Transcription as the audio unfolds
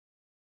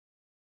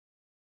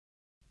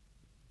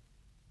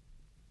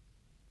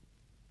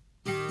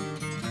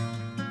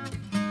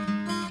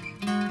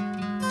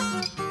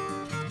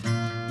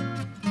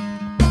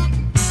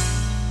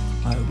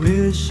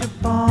wish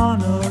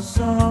upon a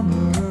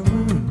summer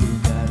moon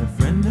that a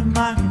friend of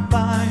mine could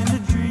find a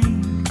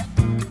dream,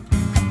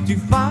 to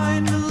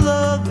find the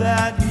love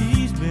that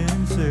he's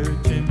been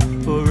searching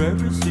for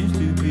ever seems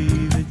to be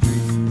the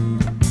dream.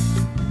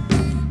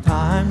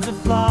 Times are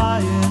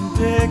flying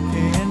thick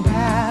and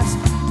fast,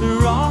 the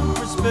wrong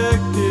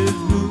perspectives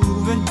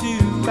moving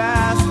too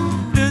fast.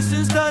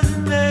 Distance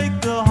doesn't make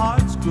the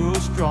hearts grow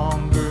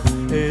stronger,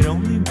 it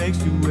only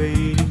makes you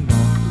waiting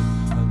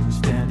longer.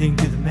 Understanding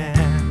to the man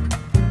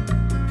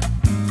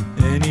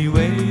any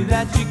way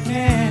that you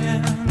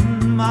can,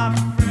 my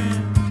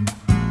friend.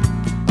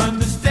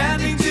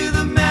 Understanding to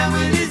the man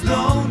when he's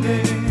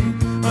lonely,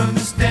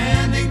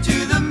 understanding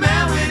to the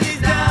man when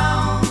he's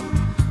down,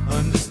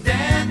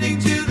 understanding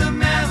to the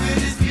man when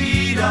his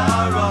feet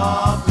are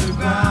off the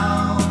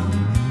ground,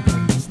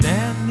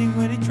 understanding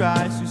when he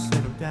tries to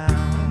settle down.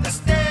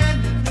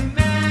 Understanding the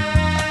man,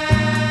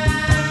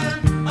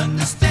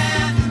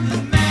 understanding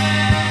the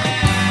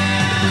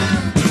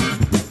man.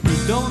 We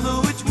don't know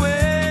which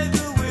way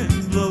the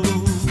wind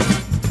blows,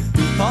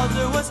 because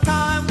there was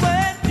time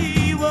when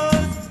he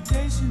was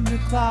chasing the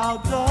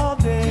clouds all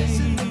day.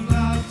 He's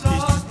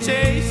just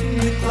chasing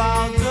the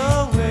clouds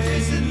away.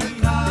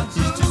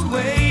 He's just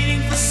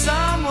waiting for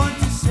someone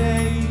to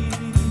say,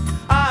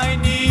 I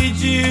need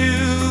you.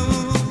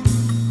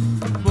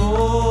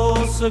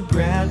 Oh, so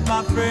grant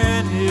my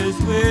friend his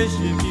wish,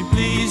 if you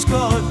please,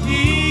 'cause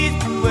he's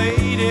been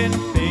waiting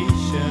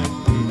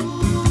patiently.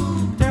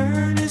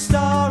 Turn his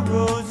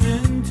sorrows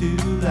into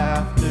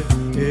laughter,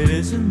 it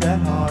isn't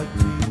that hard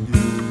to